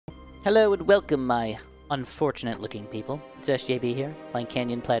Hello and welcome, my unfortunate-looking people. It's SJB here, playing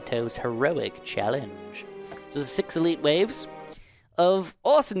Canyon Plateau's Heroic Challenge. This is 6 elite waves of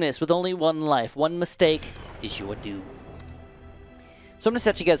awesomeness with only one life. One mistake is your doom. So I'm going to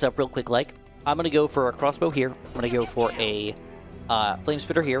set you guys up real quick, I'm going to go for a crossbow here. I'm going to go for a flame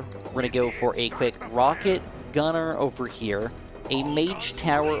spitter here. We're going to go for a quick rocket gunner over here. A mage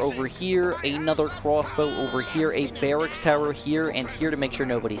tower over here, another crossbow over here, a barracks tower here, and here to make sure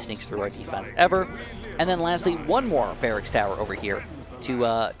nobody sneaks through our defense ever. And then lastly, one more barracks tower over here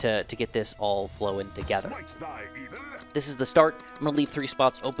to get this all flowing together. This is the start. I'm going to leave 3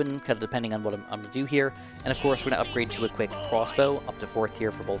 spots open, kind of depending on what I'm going to do here. And of course, we're going to upgrade to a quick crossbow up to 4th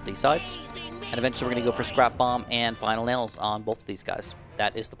tier for both these sides. And eventually we're going to go for scrap bomb and final nail on both of these guys.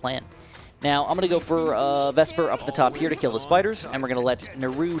 That is the plan. Now, I'm going to go for Vesper up at the top here to kill the spiders, and we're going to let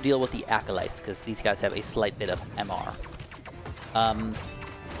Naru deal with the Acolytes, because these guys have a slight bit of MR.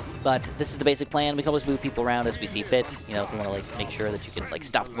 But this is the basic plan. We can always move people around as we see fit, you know, if we want to make sure that you can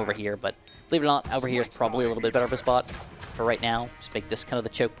stop them over here. But believe it or not, over here is probably a little bit better of a spot for right now. Just make this kind of the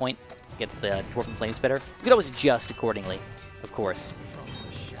choke point against the Dwarven Flame Spitter. You can always adjust accordingly, of course.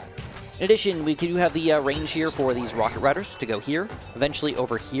 In addition, we do have the range here for these Rocket Riders to go here. Eventually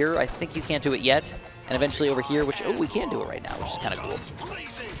over here, I think you can't do it yet. And eventually over here, which, oh, we can do it right now, which is kind of cool.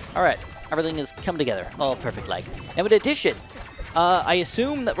 Alright, everything is coming together. All perfect like. And in addition, I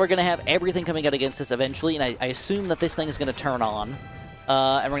assume that we're going to have everything coming out against us eventually, and I assume that this thing is going to turn on.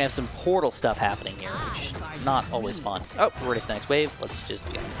 And we're going to have some portal stuff happening here, which is not always fun. Oh, we're ready for the next wave. Let's just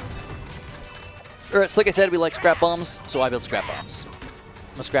go. Alright, so like I said, we like scrap bombs, so I build scrap bombs.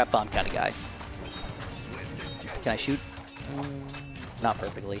 I'm a scrap bomb kind of guy. Can I shoot? Not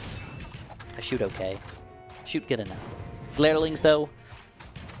perfectly. I shoot okay. Shoot good enough. Glarelings, though,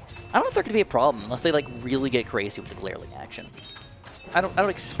 I don't know if they're going to be a problem unless they really get crazy with the glareling action. I don't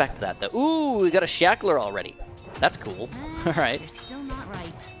expect that though. Ooh, we got a shackler already. That's cool. All right.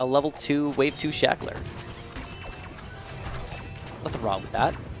 A level 2, wave 2 shackler. Nothing wrong with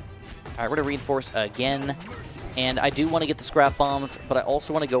that. All right, we're going to reinforce again. And I do want to get the scrap bombs, but I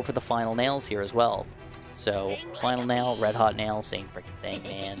also want to go for the final nails here as well. So, final nail, red hot nail, same freaking thing,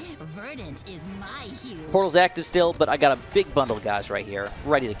 man. Verdant is my hue. Portal's active still, but I got a big bundle of guys right here,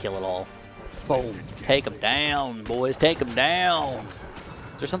 ready to kill it all. Boom. Take them down, boys. Take them down.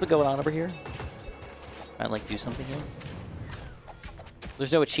 Is there something going on over here? Might do something here?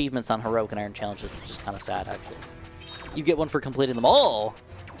 There's no achievements on Heroic and Iron Challenges, which is kind of sad, actually. You get one for completing them all,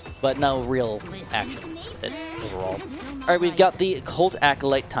 but no real action overall. All right, we've got the Cult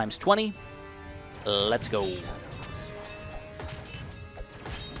Acolyte times 20. Let's go. Right,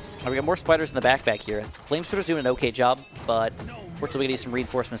 we got more spiders in the backpack here. Flame Spitter's doing an okay job, but we're still going to need some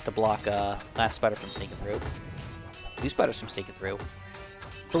reinforcements to block last spider from sneaking through. 2 spiders from sneaking through.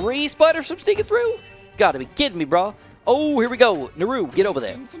 3 spiders from sneaking through? Gotta be kidding me, bro. Oh, here we go. Naru, get over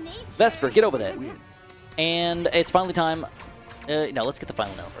there. Vesper, get over there. And it's finally time. No, let's get the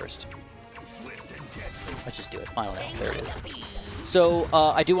final nail first. Let's just do it. Final nail. There it is. So,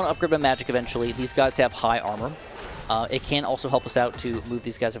 I do want to upgrade my magic eventually. These guys have high armor. It can also help us out to move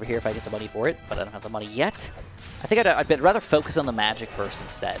these guys over here if I get the money for it, but I don't have the money yet. I think I'd rather focus on the magic first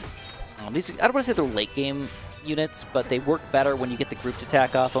instead. These, I don't want to say they're late game units, but they work better when you get the grouped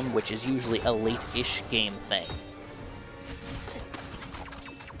attack off them, which is usually a late-ish game thing.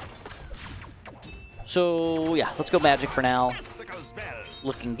 So, yeah, let's go magic for now.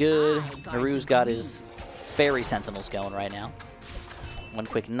 Looking good. Naru's got his fairy sentinels going right now. One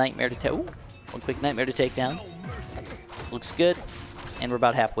quick nightmare to take. One quick nightmare to take down. Looks good, and we're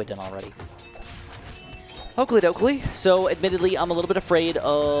about halfway done already. Oakley dokley. So, admittedly, I'm a little bit afraid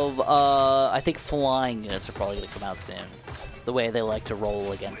of. I think flying units are probably going to come out soon. It's the way they like to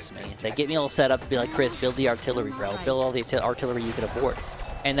roll against me. They get me all set up to be like, Chris, build the artillery, bro. Build all the artillery you can afford,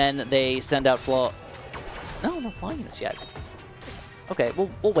 and then they send out no flying units yet. Okay,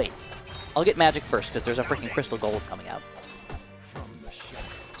 we'll wait. I'll get magic first, because there's a freaking crystal golem coming out.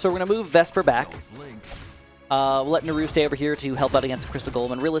 So we're going to move Vesper back. We'll let Naru stay over here to help out against the crystal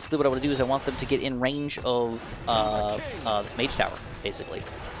golem. And realistically, what I want to do is I want them to get in range of this mage tower, basically.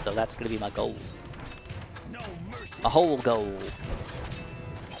 So that's going to be my goal. A whole goal.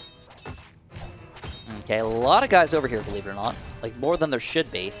 Okay, a lot of guys over here, believe it or not. More than there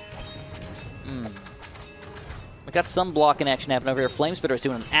should be. We got some blocking action happening over here. Flame Spitter is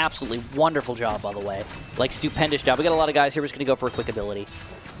doing an absolutely wonderful job, by the way. Stupendous job. We got a lot of guys here. We're just going to go for a quick ability.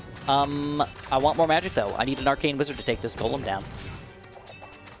 I want more magic, though. I need an Arcane Wizard to take this golem down.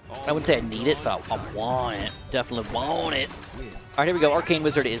 I wouldn't say I need it, but I want it. Definitely want it. All right, here we go. Arcane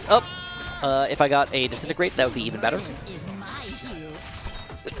Wizard is up. If I got a Disintegrate, that would be even better.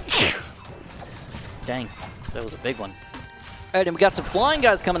 Dang, that was a big one. All right, and we got some flying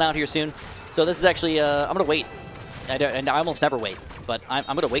guys coming out here soon. So this is actually, I'm gonna wait. And I almost never wait, but I'm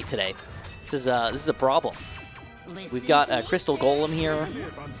gonna wait today. This is a problem. We've got a crystal golem here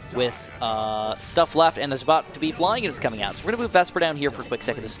with stuff left, and there's about to be flying units coming out. So we're gonna move Vesper down here for a quick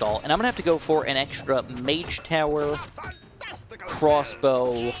second to stall, and I'm gonna have to go for an extra mage tower,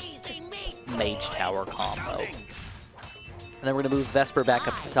 crossbow, mage tower combo. And then we're gonna move Vesper back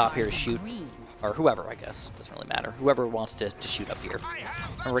up to the top here to shoot, or whoever, I guess. Doesn't really matter. Whoever wants to shoot up here.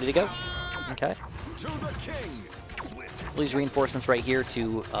 I'm ready to go. Okay. These reinforcements right here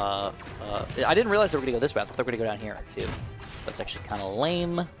to, I didn't realize they were going to go this route. I thought they were going to go down here, too. That's actually kind of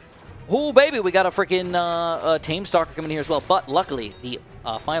lame. Oh, baby, we got a freaking Tame Stalker coming here as well. But luckily, the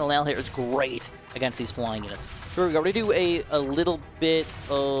final nail here is great against these flying units. Here we go. We're going to do a little bit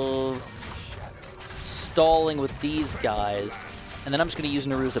of stalling with these guys. And then I'm just going to use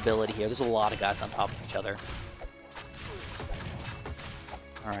Naru's ability here. There's a lot of guys on top of each other.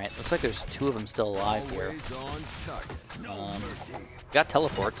 Alright, looks like there's two of them still alive here. Got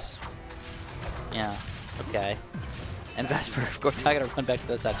teleports. Yeah, okay. And Vesper, of course, I gotta run back to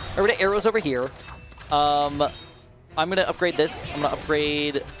the other side. Alright, we're gonna arrows over here. I'm gonna upgrade this. I'm gonna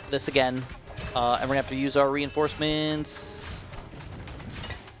upgrade this again. And we're gonna have to use our reinforcements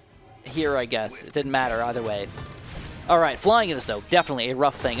here, I guess. It didn't matter either way. Alright, flying units, though, definitely a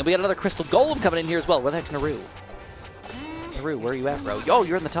rough thing. And we got another crystal golem coming in here as well. Where the heck's Naru? Naru, where are you at, bro? Yo,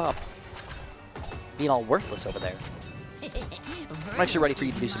 you're in the top. Being all worthless over there. I'm actually ready for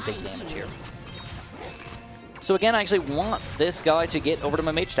you to do some big damage here. So again, I actually want this guy to get over to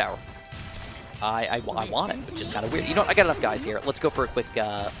my mage tower. I want it, which is kind of weird. You know what? I got enough guys here. Let's go for a quick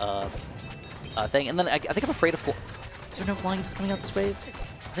thing. And then I think I'm afraid of... Is there no flying units coming out this wave?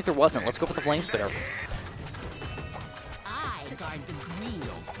 I think there wasn't. Let's go for the flame spitter.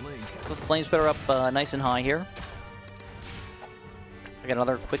 Put the flame spitter up nice and high here. I got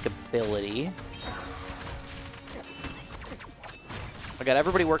another quick ability. I got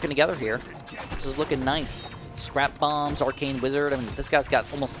everybody working together here. This is looking nice. Scrap bombs, arcane wizard. I mean, this guy's got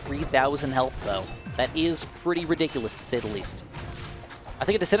almost 3,000 health, though. That is pretty ridiculous, to say the least. I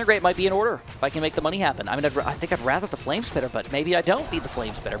think a disintegrate might be in order if I can make the money happen. I mean, I think I'd rather the flame spitter, but maybe I don't need the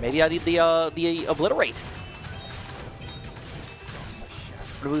flame spitter. Maybe I need the obliterate.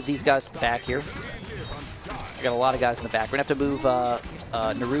 I'm gonna move these guys to the back here. I got a lot of guys in the back. We're gonna have to move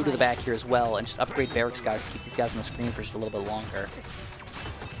Naru to the back here as well, and just upgrade barracks guys to keep these guys on the screen for just a little bit longer.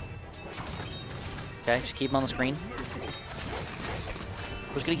 Okay, just keep them on the screen.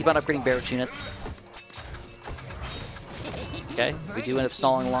 We're just gonna keep on upgrading barracks units. Okay, we do end up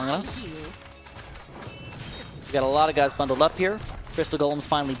stalling long enough. We got a lot of guys bundled up here. Crystal Golem's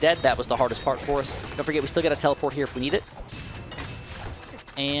finally dead. That was the hardest part for us. Don't forget, we still got a teleport here if we need it.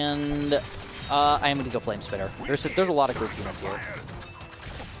 And I am going to go Flame Spitter. There's a lot of group units here.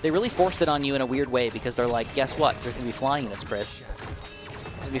 They really forced it on you in a weird way because they're like, guess what? There's going to be flying units, Chris. There's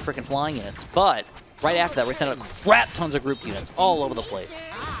going to be freaking flying units. But right after that, we're sending out crap tons of group units all over the place.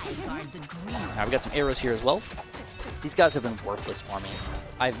 Now we got some arrows here as well. These guys have been worthless for me.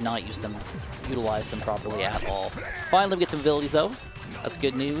 I have not utilized them properly at all. Finally, we get some abilities, though. That's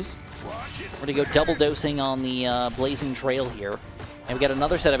good news. We're going to go double dosing on the Blazing Trail here. And we got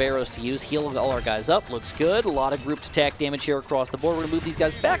another set of arrows to use. Heal all our guys up. Looks good. A lot of grouped attack damage here across the board. We're going to move these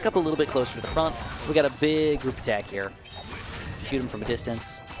guys back up a little bit closer to the front. We got a big group attack here. Shoot them from a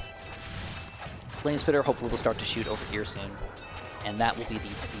distance. Flame Spitter hopefully will start to shoot over here soon. And that will be the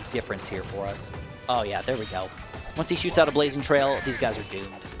difference here for us. Oh, yeah, there we go. Once he shoots out a Blazing Trail, these guys are doomed.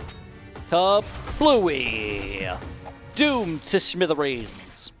 Kablooey! Doomed to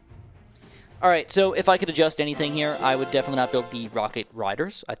smithereens. Alright, so if I could adjust anything here, I would definitely not build the Rocket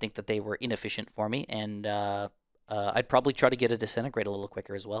Riders. I think that they were inefficient for me, and I'd probably try to get a Disintegrate a little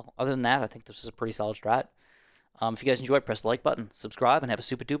quicker as well. Other than that, I think this is a pretty solid strat. If you guys enjoyed, press the like button, subscribe, and have a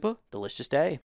super duper delicious day.